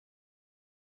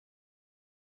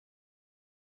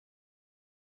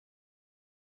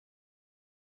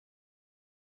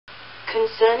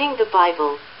Concerning the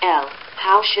Bible, L.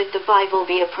 How should the Bible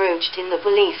be approached in the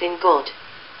belief in God?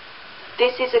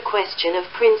 This is a question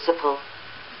of principle.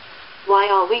 Why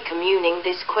are we communing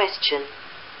this question?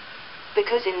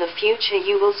 Because in the future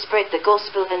you will spread the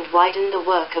gospel and widen the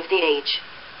work of the age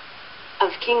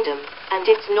of kingdom, and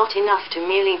it's not enough to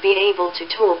merely be able to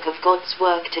talk of God's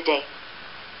work today.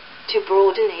 To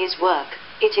broaden His work,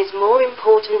 it is more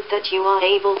important that you are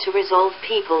able to resolve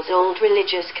people's old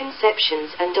religious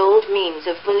conceptions and old means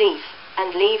of belief,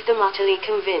 and leave them utterly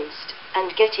convinced,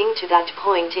 and getting to that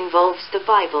point involves the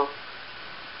Bible.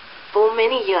 For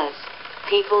many years,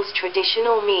 people's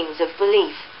traditional means of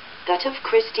belief, that of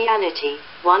Christianity,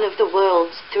 one of the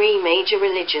world's three major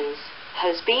religions,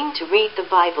 has been to read the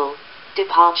Bible.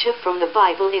 Departure from the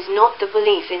Bible is not the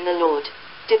belief in the Lord.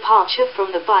 Departure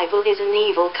from the Bible is an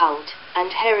evil cult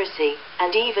and heresy,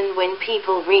 and even when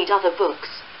people read other books,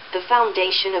 the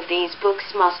foundation of these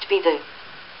books must be the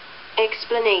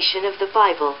explanation of the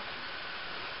Bible.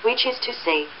 Which is to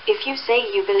say, if you say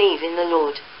you believe in the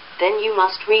Lord, then you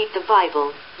must read the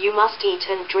Bible, you must eat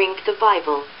and drink the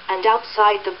Bible, and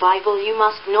outside the Bible you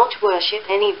must not worship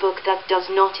any book that does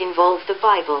not involve the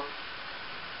Bible.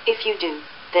 If you do,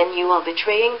 then you are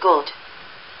betraying God.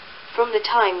 From the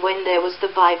time when there was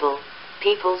the Bible,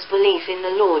 people's belief in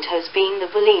the Lord has been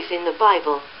the belief in the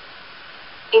Bible.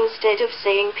 Instead of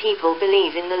saying people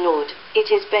believe in the Lord,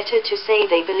 it is better to say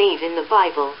they believe in the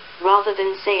Bible. Rather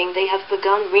than saying they have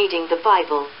begun reading the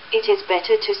Bible, it is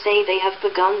better to say they have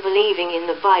begun believing in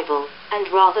the Bible,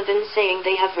 and rather than saying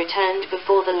they have returned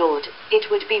before the Lord,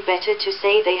 it would be better to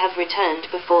say they have returned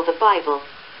before the Bible.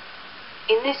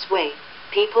 In this way,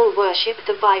 people worship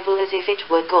the Bible as if it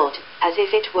were God, as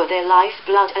if it were their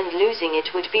lifeblood, and losing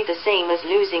it would be the same as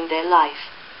losing their life.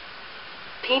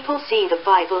 People see the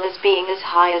Bible as being as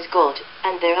high as God,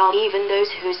 and there are even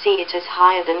those who see it as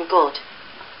higher than God.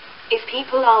 If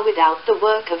people are without the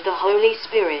work of the Holy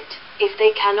Spirit, if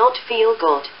they cannot feel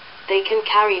God, they can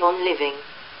carry on living.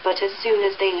 But as soon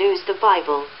as they lose the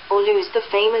Bible, or lose the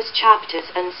famous chapters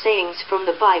and sayings from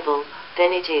the Bible,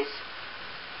 then it is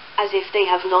as if they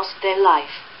have lost their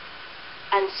life.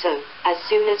 And so, as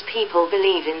soon as people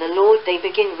believe in the Lord, they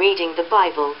begin reading the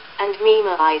Bible, and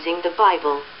memorizing the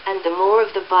Bible, and the more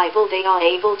of the Bible they are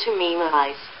able to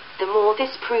memorize, the more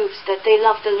this proves that they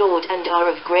love the Lord and are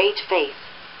of great faith.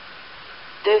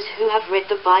 Those who have read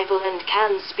the Bible and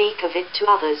can speak of it to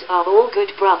others are all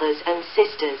good brothers and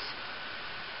sisters.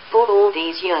 For all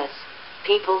these years,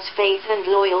 people's faith and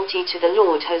loyalty to the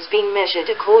Lord has been measured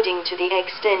according to the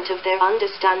extent of their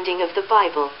understanding of the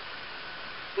Bible.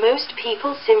 Most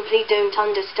people simply don't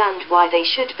understand why they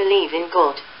should believe in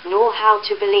God, nor how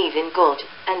to believe in God,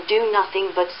 and do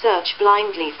nothing but search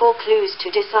blindly for clues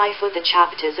to decipher the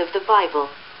chapters of the Bible.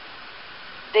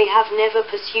 They have never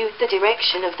pursued the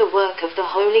direction of the work of the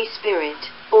Holy Spirit.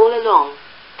 All along,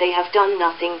 they have done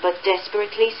nothing but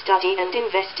desperately study and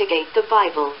investigate the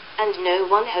Bible, and no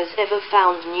one has ever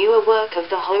found newer work of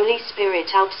the Holy Spirit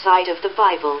outside of the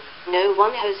Bible. No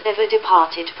one has ever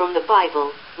departed from the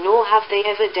Bible, nor have they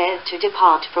ever dared to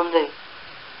depart from the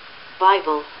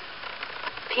Bible.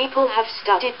 People have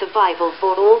studied the Bible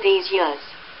for all these years.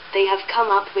 They have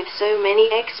come up with so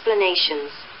many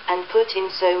explanations, and put in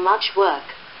so much work.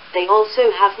 They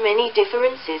also have many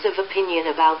differences of opinion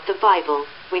about the Bible,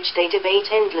 which they debate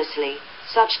endlessly,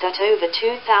 such that over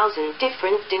 2,000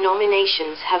 different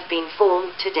denominations have been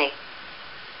formed today.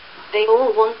 They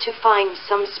all want to find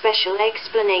some special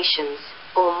explanations,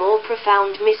 or more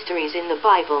profound mysteries in the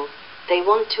Bible. They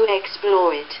want to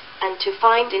explore it, and to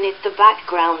find in it the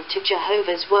background to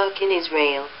Jehovah's work in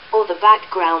Israel, or the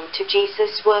background to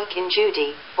Jesus' work in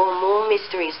Judea, or more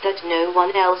mysteries that no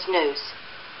one else knows.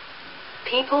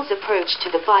 People's approach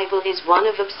to the Bible is one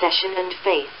of obsession and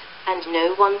faith, and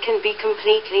no one can be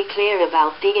completely clear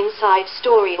about the inside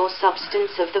story or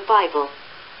substance of the Bible.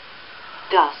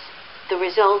 Thus, the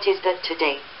result is that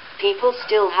today, people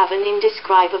still have an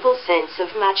indescribable sense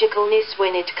of magicalness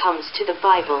when it comes to the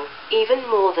Bible. Even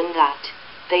more than that,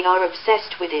 they are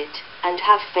obsessed with it, and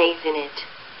have faith in it.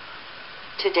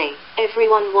 Today,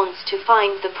 everyone wants to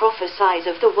find the prophecies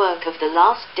of the work of the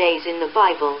last days in the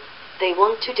Bible. They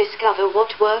want to discover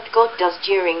what work God does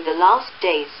during the last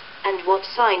days, and what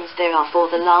signs there are for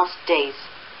the last days.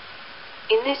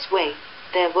 In this way,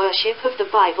 their worship of the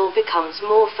Bible becomes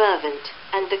more fervent,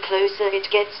 and the closer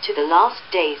it gets to the last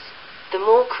days, the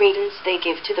more credence they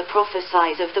give to the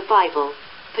prophecies of the Bible,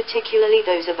 particularly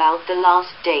those about the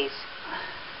last days.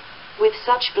 With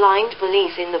such blind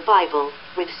belief in the Bible,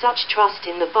 with such trust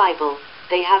in the Bible,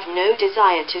 they have no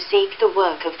desire to seek the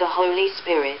work of the Holy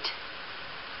Spirit.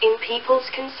 In people's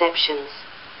conceptions,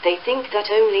 They think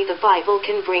that only the Bible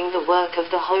can bring the work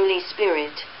of the Holy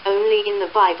Spirit. Only in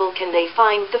the Bible can they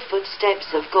find the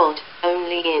footsteps of God.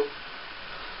 Only in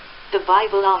the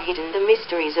Bible are hidden the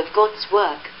mysteries of God's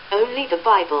work. Only the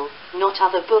Bible, not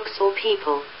other books or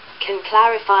people, can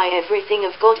clarify everything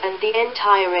of God and the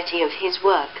entirety of His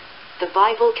work. The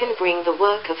Bible can bring the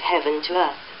work of heaven to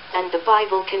earth, and the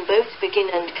Bible can both begin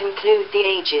and conclude the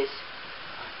ages.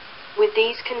 With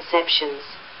these conceptions,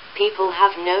 people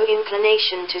have no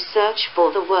inclination to search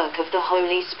for the work of the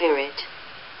Holy Spirit.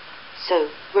 So,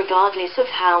 regardless of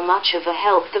how much of a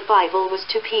help the Bible was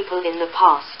to people in the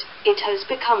past, it has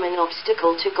become an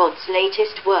obstacle to God's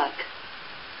latest work.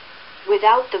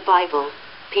 Without the Bible,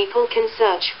 people can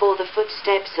search for the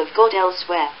footsteps of God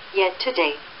elsewhere, yet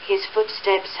today, His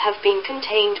footsteps have been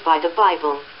contained by the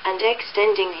Bible, and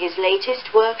extending His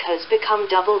latest work has become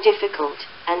double difficult,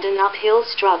 and an uphill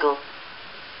struggle.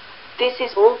 This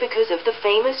is all because of the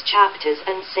famous chapters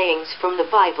and sayings from the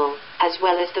Bible, as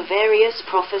well as the various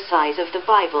prophecies of the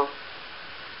Bible.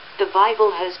 The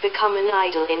Bible has become an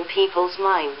idol in people's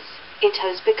minds. It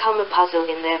has become a puzzle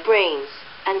in their brains,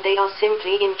 and they are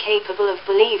simply incapable of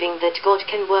believing that God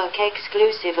can work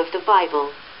exclusive of the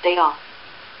Bible. They are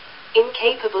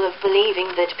incapable of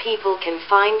believing that people can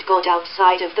find God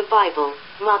outside of the Bible,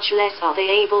 much less are they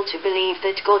able to believe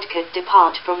that God could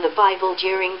depart from the Bible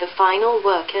during the final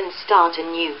work and start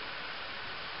anew.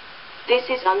 This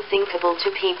is unthinkable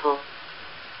to people.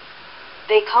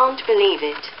 They can't believe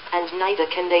it, and neither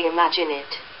can they imagine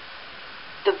it.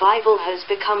 The Bible has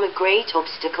become a great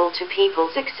obstacle to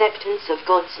people's acceptance of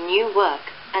God's new work,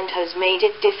 and has made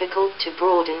it difficult to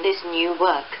broaden this new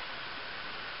work.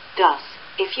 Thus,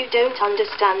 if you don't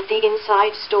understand the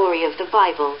inside story of the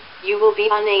Bible, you will be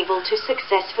unable to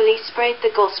successfully spread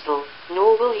the gospel,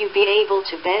 nor will you be able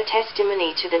to bear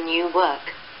testimony to the new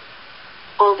work.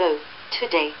 Although,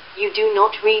 today, you do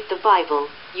not read the Bible,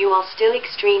 you are still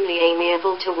extremely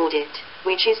amiable toward it,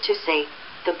 which is to say,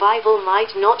 the Bible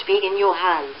might not be in your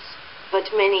hands, but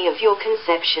many of your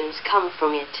conceptions come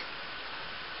from it.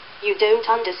 You don't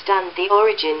understand the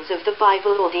origins of the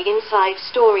Bible or the inside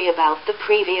story about the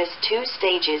previous two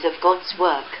stages of God's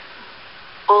work.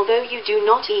 Although you do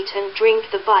not eat and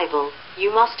drink the Bible, you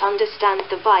must understand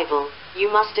the Bible, you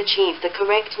must achieve the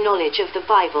correct knowledge of the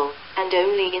Bible, and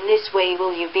only in this way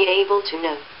will you be able to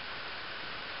know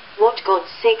what God's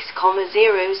 6,000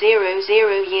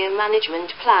 year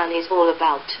management plan is all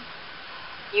about.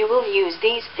 You will use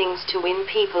these things to win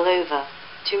people over,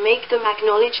 to make them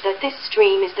acknowledge that this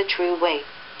stream is the true way,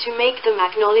 to make them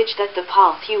acknowledge that the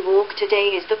path you walk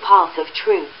today is the path of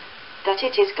truth, that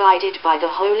it is guided by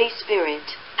the Holy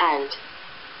Spirit, and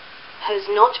has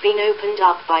not been opened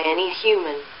up by any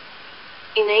human.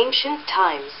 In ancient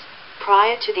times,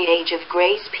 prior to the age of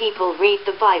grace, people read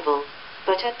the Bible,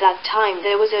 but at that time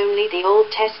there was only the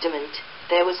Old Testament,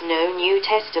 there was no New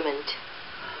Testament.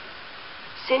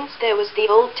 Since there was the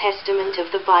Old Testament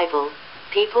of the Bible,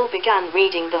 people began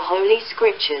reading the Holy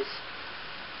Scriptures.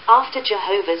 After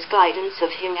Jehovah's guidance of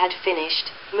him had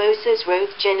finished, Moses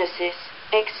wrote Genesis,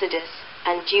 Exodus,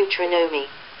 and Deuteronomy.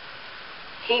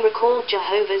 He recalled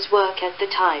Jehovah's work at the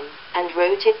time, and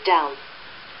wrote it down.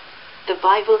 The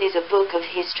Bible is a book of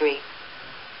history.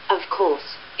 Of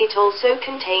course, it also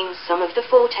contains some of the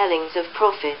foretellings of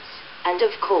prophets, and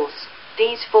of course,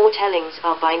 these foretellings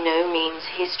are by no means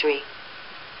history.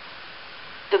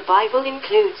 The Bible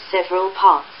includes several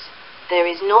parts. There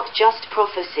is not just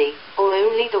prophecy, or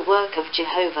only the work of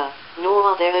Jehovah, nor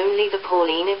are there only the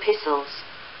Pauline epistles.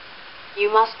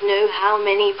 You must know how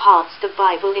many parts the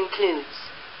Bible includes.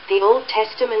 The Old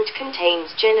Testament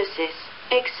contains Genesis,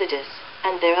 Exodus,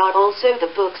 and there are also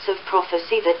the books of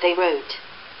prophecy that they wrote.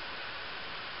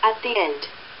 At the end,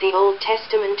 the Old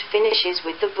Testament finishes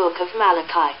with the book of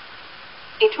Malachi.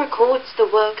 It records the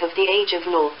work of the Age of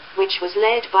Law, which was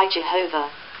led by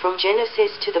Jehovah. From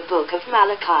Genesis to the book of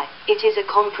Malachi, it is a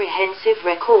comprehensive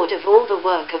record of all the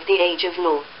work of the Age of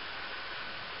Law.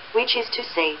 Which is to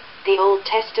say, the Old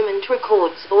Testament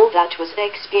records all that was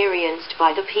experienced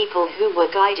by the people who were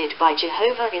guided by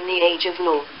Jehovah in the Age of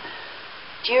Law.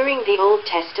 During the Old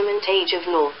Testament Age of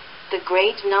Law, the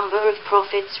great number of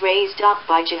prophets raised up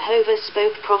by Jehovah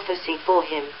spoke prophecy for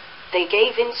him. They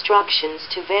gave instructions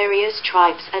to various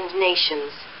tribes and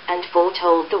nations, and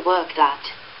foretold the work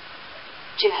that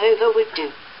Jehovah would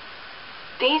do.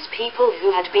 These people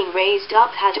who had been raised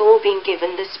up had all been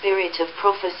given the spirit of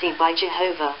prophecy by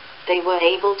Jehovah. They were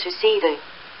able to see the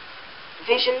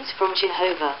visions from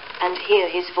Jehovah, and hear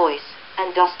his voice,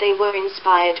 and thus they were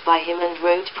inspired by him and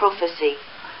wrote prophecy.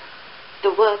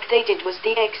 The work they did was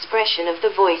the expression of the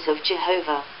voice of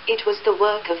Jehovah. It was the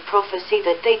work of prophecy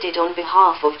that they did on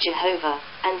behalf of Jehovah,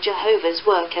 and Jehovah's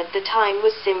work at the time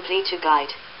was simply to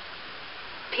guide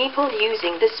people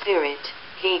using the Spirit.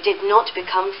 He did not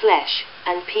become flesh,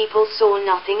 and people saw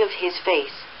nothing of his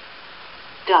face.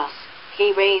 Thus,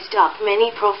 he raised up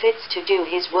many prophets to do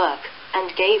his work,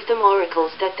 and gave them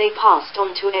oracles that they passed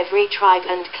on to every tribe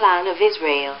and clan of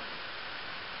Israel.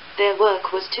 Their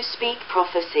work was to speak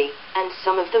prophecy, and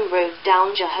some of them wrote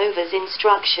down Jehovah's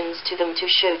instructions to them to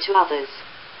show to others.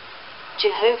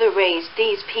 Jehovah raised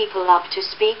these people up to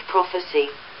speak prophecy,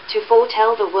 to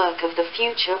foretell the work of the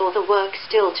future or the work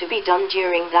still to be done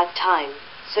during that time,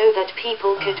 so that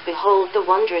people could behold the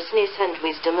wondrousness and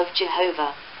wisdom of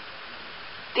Jehovah.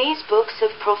 These books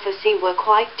of prophecy were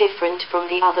quite different from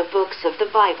the other books of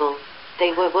the Bible.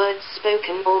 They were words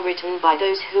spoken or written by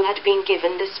those who had been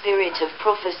given the spirit of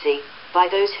prophecy, by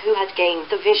those who had gained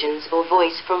the visions or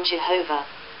voice from Jehovah.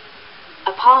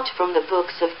 Apart from the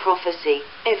books of prophecy,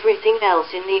 everything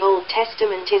else in the Old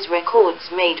Testament is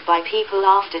records made by people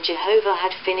after Jehovah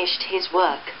had finished his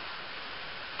work.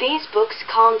 These books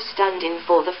can't stand in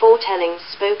for the foretellings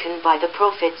spoken by the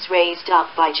prophets raised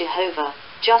up by Jehovah,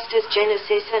 just as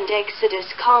Genesis and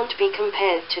Exodus can't be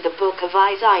compared to the book of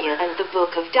Isaiah and the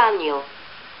book of Daniel.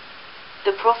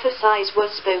 The prophecies were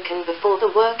spoken before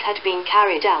the work had been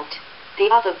carried out. The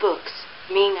other books,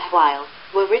 meanwhile,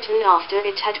 were written after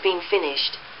it had been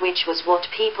finished, which was what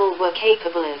people were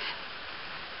capable of.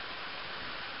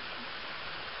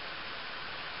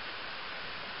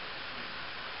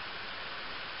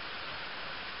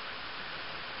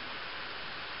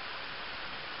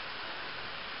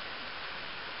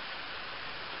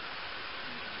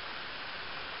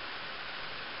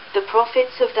 The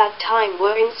prophets of that time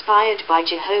were inspired by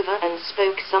Jehovah and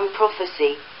spoke some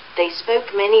prophecy. They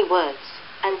spoke many words,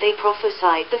 and they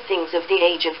prophesied the things of the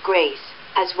age of grace,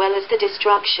 as well as the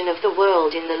destruction of the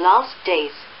world in the last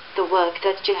days, the work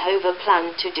that Jehovah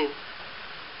planned to do.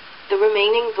 The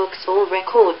remaining books all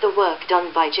record the work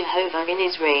done by Jehovah in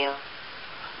Israel.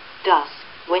 Thus,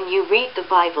 when you read the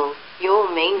Bible, you're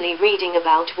mainly reading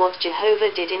about what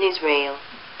Jehovah did in Israel.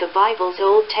 The Bible's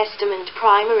Old Testament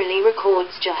primarily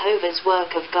records Jehovah's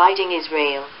work of guiding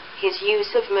Israel, his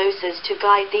use of Moses to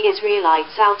guide the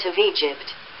Israelites out of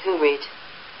Egypt, who rid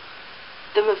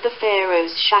them of the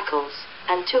Pharaoh's shackles,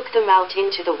 and took them out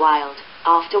into the wild,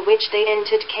 after which they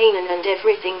entered Canaan, and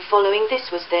everything following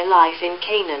this was their life in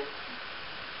Canaan.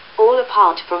 All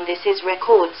apart from this is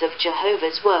records of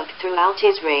Jehovah's work throughout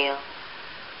Israel.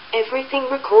 Everything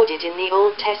recorded in the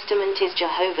Old Testament is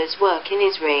Jehovah's work in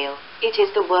Israel. It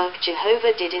is the work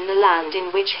Jehovah did in the land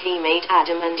in which he made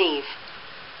Adam and Eve.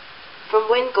 From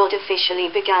when God officially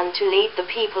began to lead the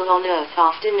people on earth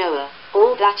after Noah,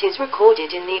 all that is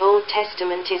recorded in the Old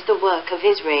Testament is the work of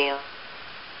Israel.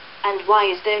 And why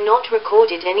is there not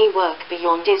recorded any work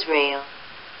beyond Israel?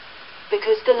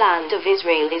 Because the land of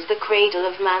Israel is the cradle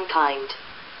of mankind.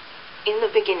 In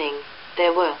the beginning,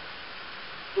 there were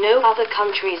no other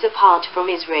countries apart from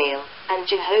Israel, and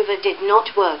Jehovah did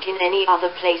not work in any other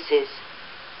places.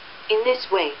 In this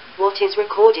way, what is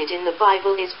recorded in the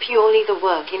Bible is purely the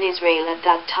work in Israel at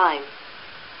that time.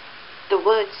 The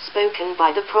words spoken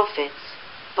by the prophets,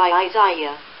 by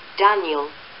Isaiah, Daniel,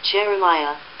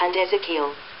 Jeremiah, and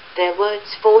Ezekiel, their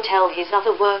words foretell his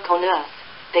other work on earth.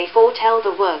 They foretell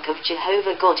the work of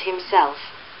Jehovah God himself.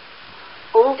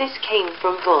 All this came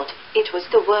from God. It was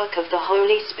the work of the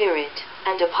Holy Spirit,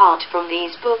 and apart from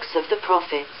these books of the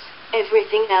prophets,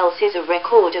 everything else is a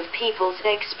record of people's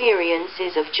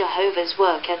experiences of Jehovah's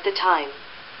work at the time.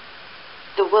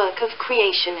 The work of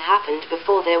creation happened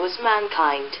before there was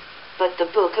mankind, but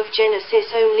the book of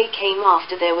Genesis only came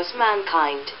after there was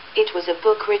mankind. It was a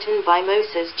book written by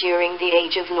Moses during the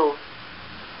age of law.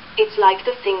 It's like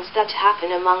the things that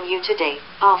happen among you today.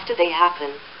 After they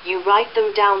happen, you write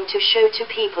them down to show to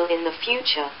people in the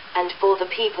future, and for the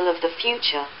people of the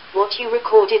future, what you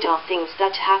recorded are things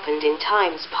that happened in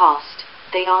times past.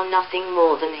 They are nothing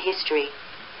more than history.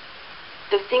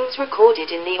 The things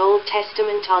recorded in the Old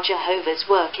Testament are Jehovah's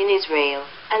work in Israel,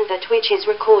 and that which is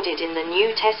recorded in the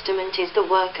New Testament is the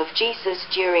work of Jesus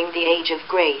during the age of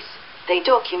grace. They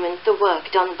document the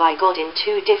work done by God in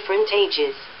two different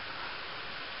ages.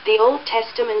 The Old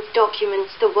Testament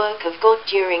documents the work of God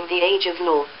during the age of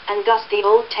law, and thus the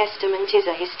Old Testament is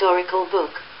a historical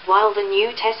book, while the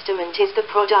New Testament is the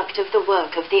product of the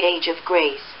work of the age of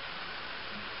grace.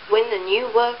 When the new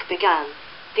work began,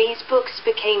 these books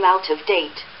became out of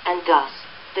date, and thus,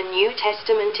 the New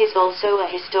Testament is also a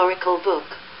historical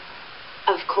book.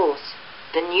 Of course,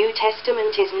 The New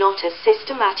Testament is not as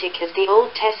systematic as the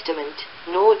Old Testament,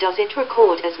 nor does it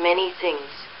record as many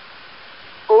things.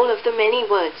 All of the many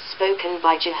words spoken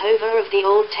by Jehovah of the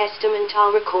Old Testament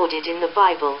are recorded in the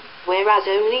Bible, whereas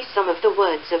only some of the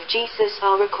words of Jesus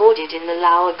are recorded in the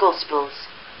lower Gospels.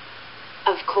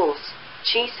 Of course,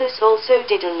 Jesus also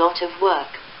did a lot of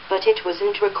work, but it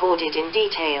wasn't recorded in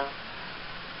detail.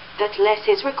 That less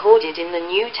is recorded in the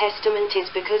New Testament is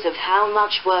because of how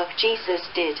much work Jesus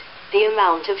did, the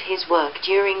amount of his work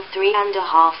during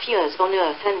 3.5 years on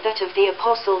earth, and that of the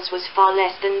apostles was far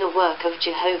less than the work of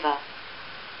Jehovah.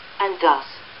 And thus,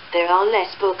 there are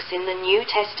less books in the New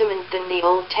Testament than the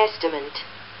Old Testament.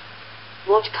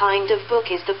 What kind of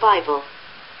book is the Bible?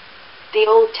 The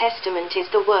Old Testament is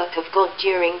the work of God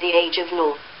during the age of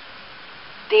law.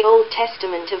 The Old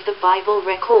Testament of the Bible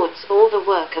records all the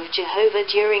work of Jehovah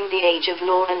during the age of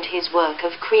law and his work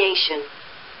of creation.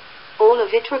 All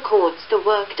of it records the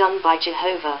work done by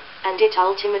Jehovah, and it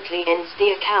ultimately ends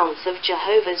the accounts of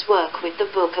Jehovah's work with the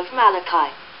book of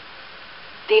Malachi.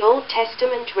 The Old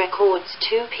Testament records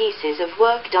two pieces of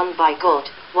work done by God.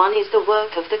 One is the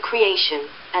work of the creation,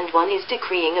 and one is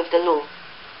decreeing of the law.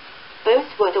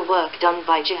 Both were the work done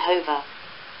by Jehovah.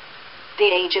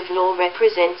 The age of law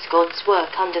represents God's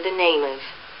work under the name of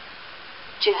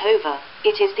Jehovah.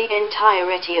 It is the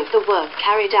entirety of the work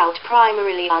carried out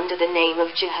primarily under the name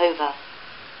of Jehovah.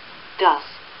 Thus,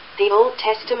 the Old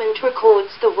Testament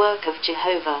records the work of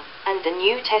Jehovah, and the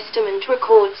New Testament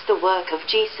records the work of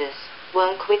Jesus,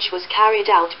 work which was carried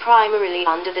out primarily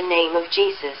under the name of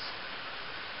Jesus.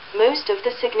 Most of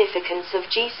the significance of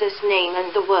Jesus' name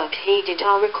and the work he did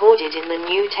are recorded in the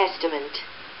New Testament.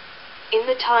 In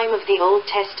the time of the Old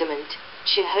Testament,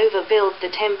 Jehovah built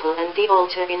the temple and the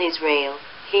altar in Israel.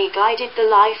 He guided the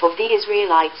life of the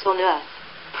Israelites on earth,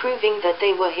 proving that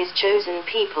they were his chosen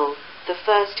people, the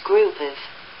first group of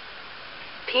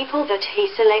people that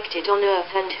he selected on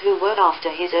earth and who were after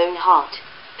his own heart.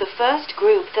 The first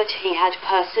group that he had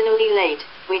personally led,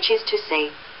 which is to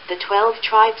say, the 12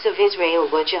 tribes of Israel,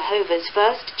 were Jehovah's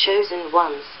first chosen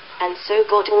ones, and so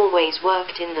God always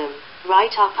worked in them,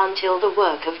 right up until the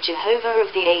work of Jehovah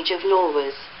of the age of law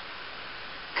was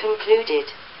concluded.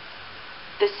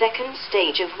 The second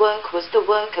stage of work was the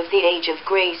work of the age of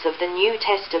grace of the New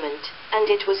Testament, and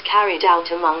it was carried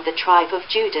out among the tribe of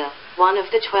Judah, one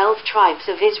of the 12 tribes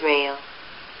of Israel.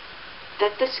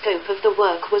 That the scope of the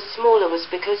work was smaller was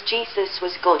because Jesus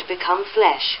was God become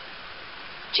flesh.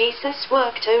 Jesus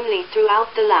worked only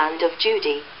throughout the land of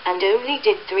Judah, and only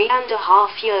did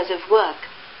 3.5 years of work.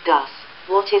 Thus,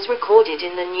 what is recorded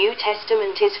in the New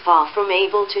Testament is far from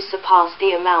able to surpass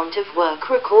the amount of work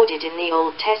recorded in the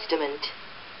Old Testament.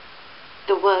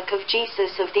 The work of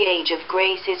Jesus of the age of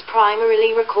grace is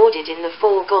primarily recorded in the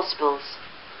 4 Gospels.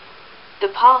 The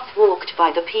path walked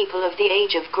by the people of the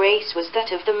age of grace was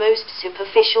that of the most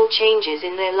superficial changes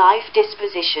in their life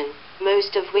disposition,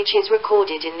 most of which is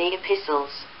recorded in the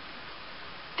epistles.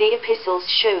 The epistles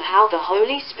show how the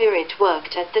Holy Spirit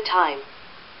worked at the time.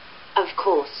 Of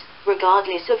course,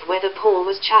 regardless of whether Paul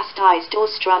was chastised or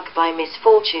struck by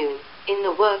misfortune, in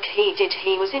the work he did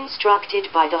he was instructed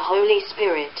by the Holy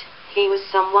Spirit. He was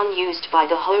someone used by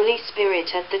the Holy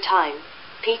Spirit at the time.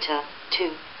 Peter,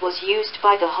 too, was used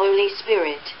by the Holy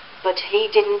Spirit, but he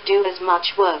didn't do as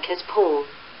much work as Paul.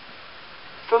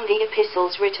 From the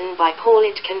epistles written by Paul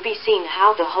it can be seen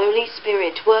how the Holy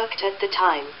Spirit worked at the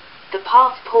time. The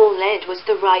path Paul led was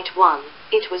the right one,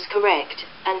 it was correct,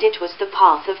 and it was the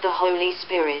path of the Holy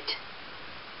Spirit.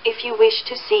 If you wish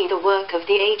to see the work of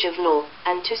the age of law,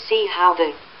 and to see how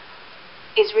the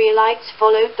Israelites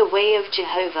followed the way of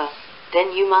Jehovah,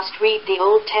 then you must read the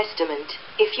Old Testament.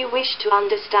 If you wish to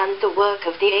understand the work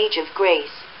of the age of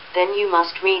grace, then you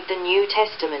must read the New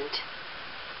Testament.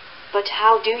 But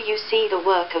how do you see the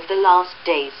work of the last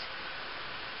days?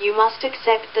 You must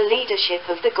accept the leadership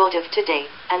of the God of today,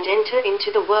 and enter into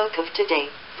the work of today,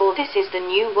 for this is the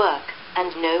new work,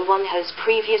 and no one has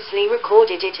previously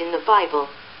recorded it in the Bible.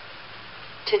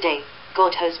 Today,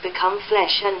 God has become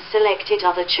flesh and selected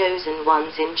other chosen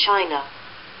ones in China.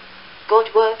 God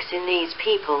works in these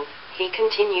people. He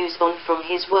continues on from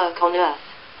his work on earth,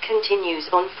 continues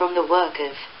on from the work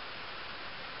of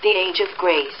the age of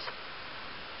grace.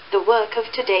 The work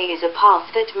of today is a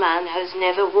path that man has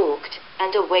never walked,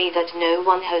 and a way that no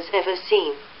one has ever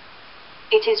seen.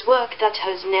 It is work that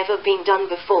has never been done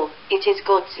before. It is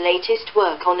God's latest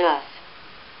work on earth.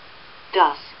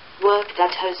 Thus, work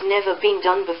that has never been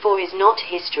done before is not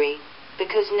history,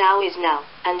 because now is now,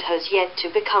 and has yet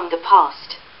to become the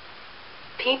past.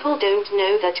 People don't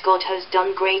know that God has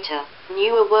done greater,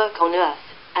 newer work on earth,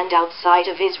 and outside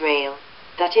of Israel.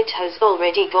 that it has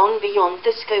already gone beyond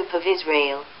the scope of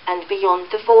Israel, and beyond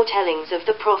the foretellings of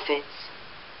the prophets.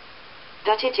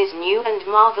 That it is new and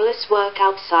marvelous work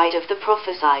outside of the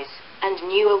prophecies, and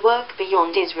newer work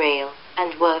beyond Israel,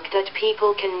 and work that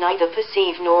people can neither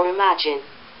perceive nor imagine.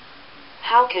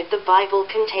 How could the Bible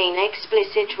contain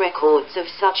explicit records of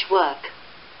such work?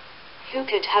 Who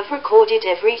could have recorded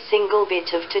every single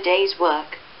bit of today's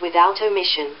work, without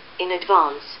omission, in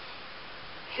advance?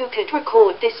 Who could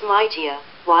record this mightier,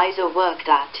 wiser work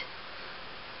that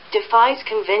defies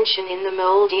convention in the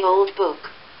moldy old book?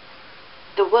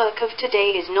 The work of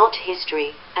today is not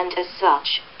history, and as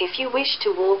such, if you wish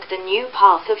to walk the new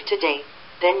path of today,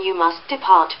 then you must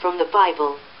depart from the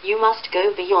Bible. You must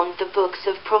go beyond the books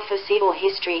of prophecy or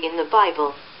history in the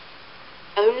Bible.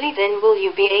 Only then will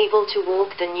you be able to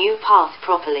walk the new path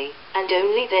properly, and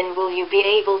only then will you be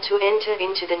able to enter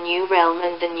into the new realm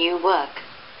and the new work.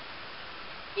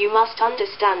 You must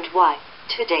understand why,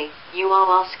 today, you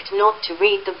are asked not to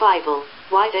read the Bible,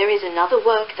 why there is another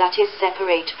work that is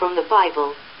separate from the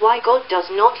Bible, why God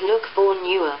does not look for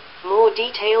newer, more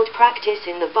detailed practice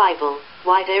in the Bible,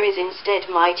 why there is instead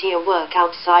mightier work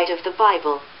outside of the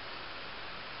Bible.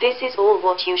 This is all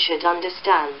what you should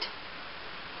understand.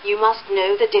 You must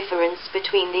know the difference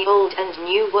between the old and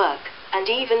new work, and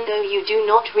even though you do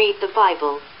not read the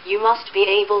Bible, you must be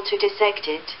able to dissect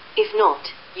it. If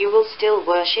not, you will still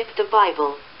worship the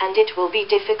Bible, and it will be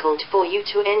difficult for you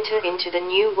to enter into the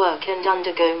new work and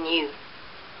undergo new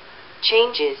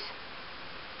changes.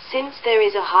 Since there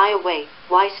is a higher way,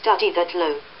 why study that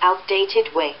low,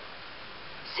 outdated way?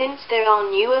 Since there are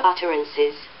newer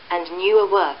utterances, and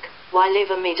newer work, why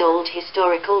live amid old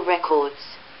historical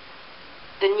records?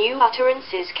 The new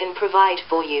utterances can provide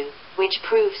for you, which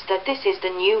proves that this is the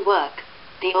new work.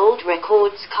 The old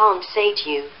records can't sate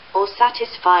you, or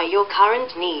satisfy your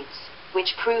current needs,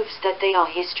 which proves that they are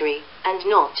history, and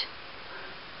not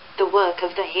the work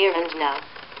of the here and now.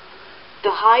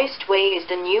 The highest way is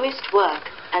the newest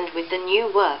work, and with the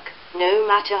new work, no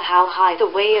matter how high the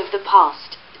way of the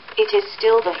past, it is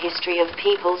still the history of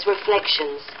people's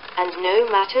reflections, and no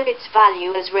matter its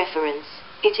value as reference,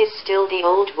 it is still the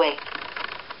old way.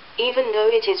 Even though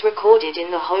it is recorded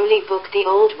in the Holy Book, the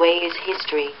old way is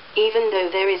history. Even though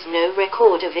there is no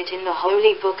record of it in the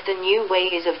Holy Book, the new way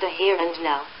is of the here and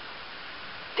now.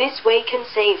 This way can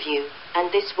save you,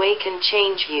 and this way can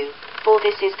change you, for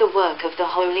this is the work of the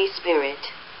Holy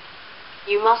Spirit.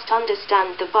 You must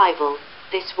understand the Bible.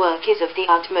 This work is of the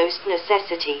utmost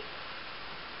necessity.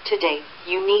 Today,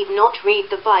 you need not read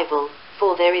the Bible,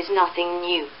 for there is nothing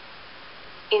new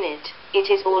in it.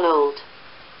 It is all old.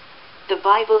 The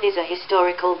Bible is a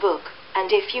historical book,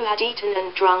 and if you had eaten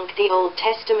and drunk the Old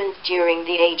Testament during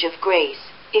the age of grace,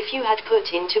 if you had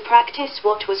put into practice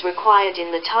what was required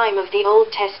in the time of the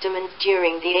Old Testament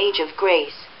during the age of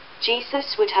grace,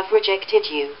 Jesus would have rejected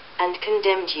you, and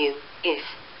condemned you. If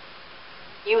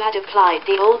you had applied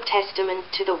the Old Testament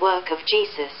to the work of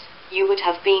Jesus, you would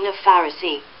have been a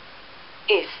Pharisee.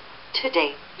 If,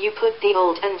 today, you put the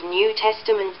Old and New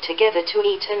Testament together to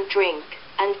eat and drink,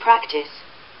 and practice,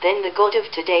 then the God of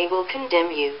today will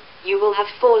condemn you. You will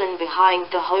have fallen behind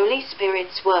the Holy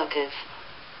Spirit's work of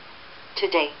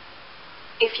today.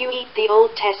 If you eat the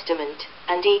Old Testament,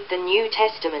 and eat the New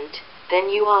Testament, then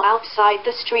you are outside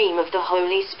the stream of the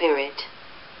Holy Spirit.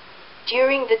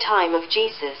 During the time of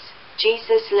Jesus,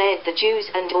 Jesus led the Jews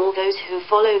and all those who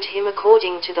followed him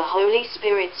according to the Holy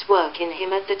Spirit's work in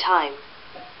him at the time.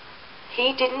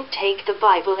 He didn't take the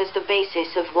Bible as the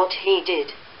basis of what he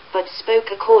did, but spoke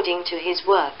according to his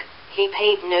work. He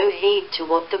paid no heed to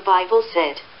what the Bible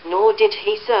said, nor did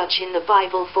he search in the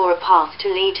Bible for a path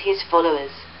to lead his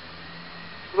followers.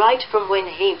 Right from when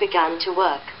he began to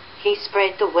work, he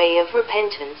spread the way of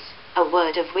repentance, a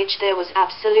word of which there was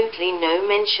absolutely no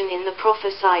mention in the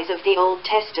prophecies of the Old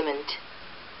Testament.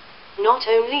 Not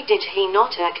only did he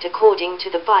not act according to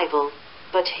the Bible,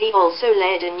 but he also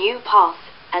led a new path,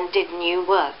 and did new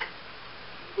work.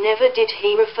 Never did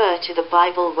he refer to the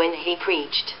Bible when he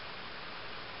preached.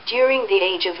 During the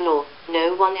age of law,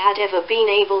 no one had ever been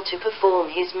able to perform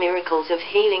his miracles of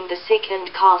healing the sick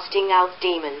and casting out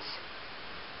demons.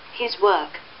 His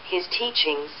work, his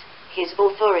teachings, his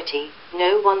authority,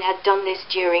 no one had done this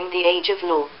during the age of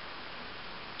law.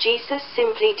 Jesus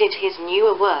simply did his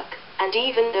newer work, and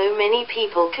even though many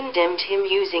people condemned him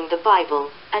using the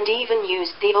Bible, and even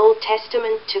used the Old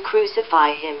Testament to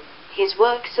crucify him, his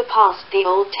work surpassed the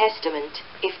Old Testament.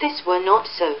 If this were not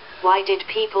so, why did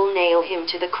people nail him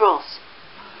to the cross?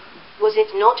 Was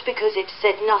it not because it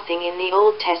said nothing in the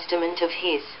Old Testament of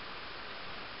his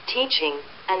teaching,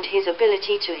 and his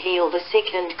ability to heal the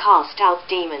sick and cast out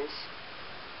demons?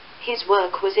 His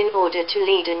work was in order to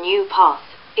lead a new path.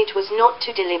 It was not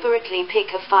to deliberately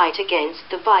pick a fight against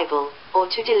the Bible, or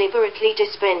to deliberately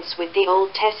dispense with the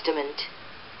Old Testament.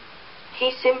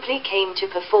 He simply came to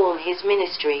perform his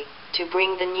ministry, to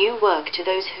bring the new work to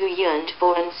those who yearned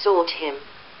for and sought him.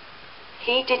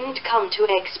 He didn't come to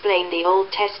explain the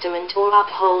Old Testament or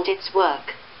uphold its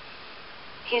work.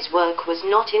 His work was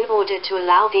not in order to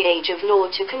allow the age of law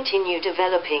to continue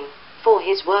developing, for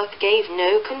his work gave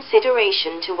no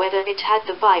consideration to whether it had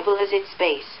the Bible as its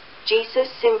base. Jesus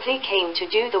simply came to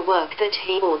do the work that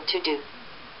he ought to do.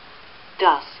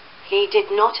 Thus, he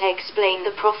did not explain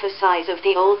the prophecies of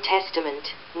the Old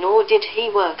Testament, nor did he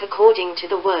work according to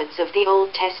the words of the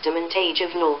Old Testament age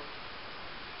of law.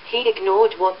 He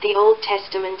ignored what the Old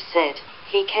Testament said.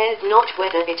 He cared not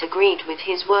whether it agreed with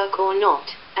his work or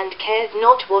not, and cared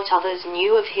not what others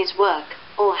knew of his work,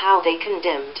 or how they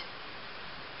condemned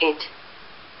it.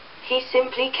 He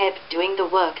simply kept doing the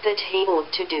work that he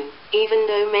ought to do, even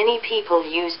though many people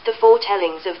used the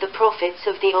foretellings of the prophets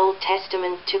of the Old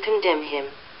Testament to condemn him.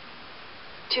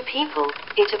 To people,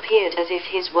 it appeared as if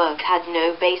his work had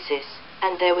no basis,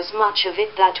 and there was much of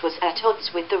it that was at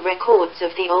odds with the records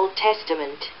of the Old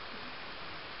Testament.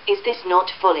 Is this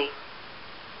not folly?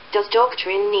 Does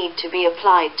doctrine need to be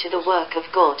applied to the work of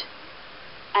God?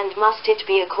 And must it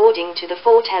be according to the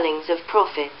foretellings of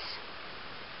prophets?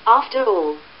 After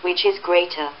all, which is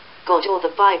greater, God or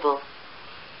the Bible?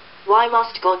 Why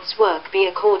must God's work be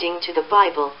according to the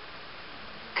Bible?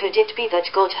 Could it be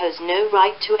that God has no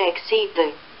right to exceed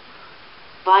the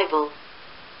Bible?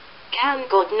 Can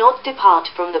God not depart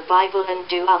from the Bible and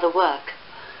do other work?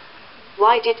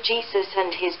 Why did Jesus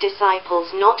and his disciples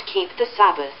not keep the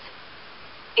Sabbath?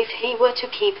 If he were to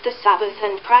keep the Sabbath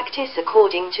and practice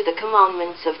according to the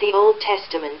commandments of the Old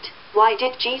Testament, why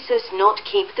did Jesus not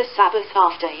keep the Sabbath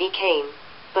after he came,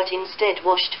 but instead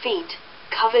washed feet,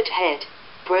 covered head,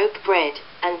 broke bread,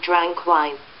 and drank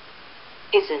wine?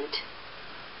 Isn't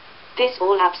this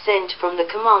all absent from the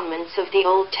commandments of the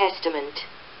Old Testament?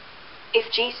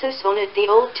 If Jesus honored the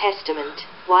Old Testament,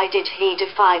 why did he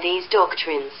defy these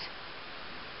doctrines?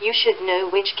 You should know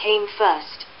which came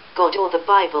first, God or the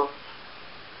Bible.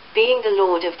 Being the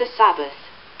Lord of the Sabbath,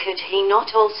 could he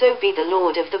not also be the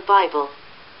Lord of the Bible?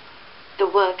 The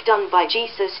work done by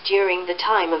Jesus during the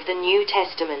time of the New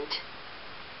Testament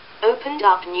opened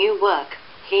up new work.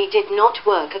 He did not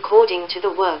work according to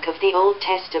the work of the Old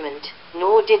Testament,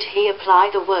 nor did he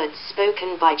apply the words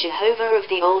spoken by Jehovah of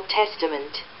the Old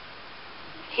Testament.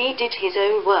 He did his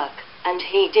own work, and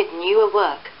he did newer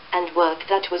work, and work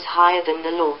that was higher than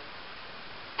the law.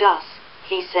 Thus,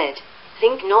 he said,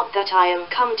 "Think not that I am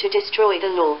come to destroy the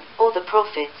law, or the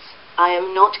prophets. I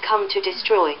am not come to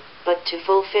destroy, but to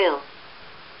fulfill."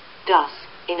 Thus,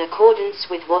 in accordance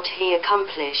with what he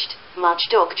accomplished, much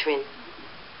doctrine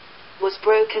was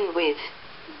broken with.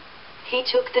 He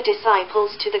took the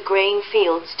disciples to the grain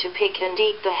fields to pick and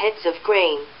eat the heads of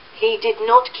grain. He did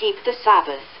not keep the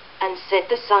Sabbath, and said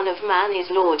the Son of Man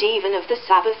is Lord even of the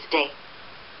Sabbath day.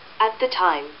 At the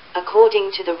time,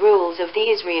 according to the rules of the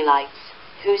Israelites,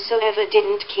 whosoever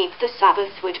didn't keep the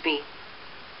Sabbath would be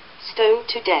stoned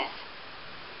to death.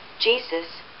 Jesus,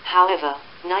 however,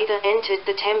 neither entered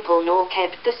the temple nor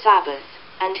kept the Sabbath,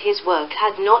 and his work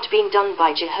had not been done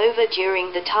by Jehovah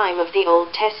during the time of the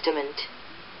Old Testament.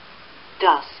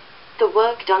 Thus, the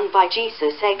work done by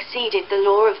Jesus exceeded the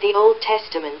law of the Old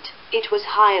Testament. It was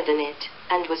higher than it,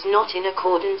 and was not in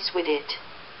accordance with it.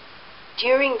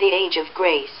 During the age of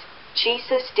grace,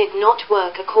 Jesus did not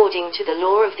work according to the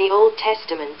law of the Old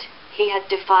Testament. He had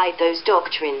defied those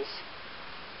doctrines.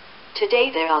 Today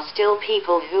there are still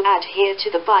people who adhere to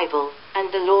the Bible,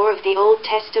 and the law of the Old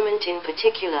Testament in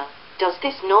particular. Does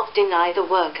this not deny the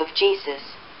work of Jesus?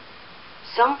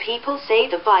 Some people say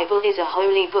the Bible is a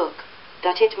holy book,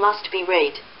 that it must be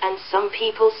read, and some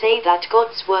people say that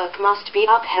God's work must be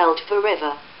upheld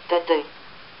forever, that the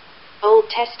Old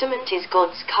Testament is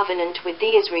God's covenant with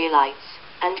the Israelites,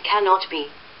 and cannot be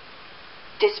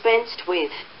dispensed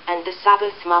with, and the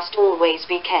Sabbath must always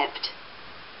be kept.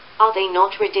 Are they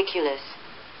not ridiculous?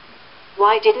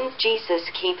 Why didn't Jesus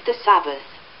keep the Sabbath?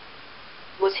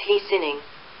 Was he sinning?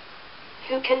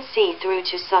 Who can see through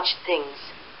to such things?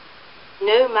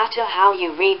 No matter how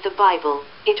you read the Bible,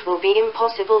 it will be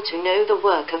impossible to know the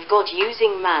work of God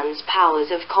using man's powers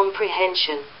of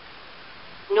comprehension.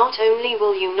 Not only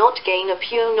will you not gain a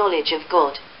pure knowledge of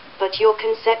God, but your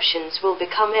conceptions will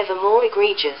become ever more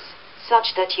egregious,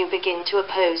 such that you begin to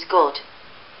oppose God.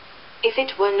 If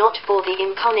it were not for the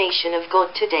incarnation of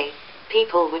God today,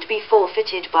 people would be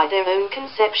forfeited by their own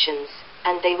conceptions,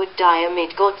 and they would die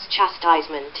amid God's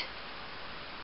chastisement.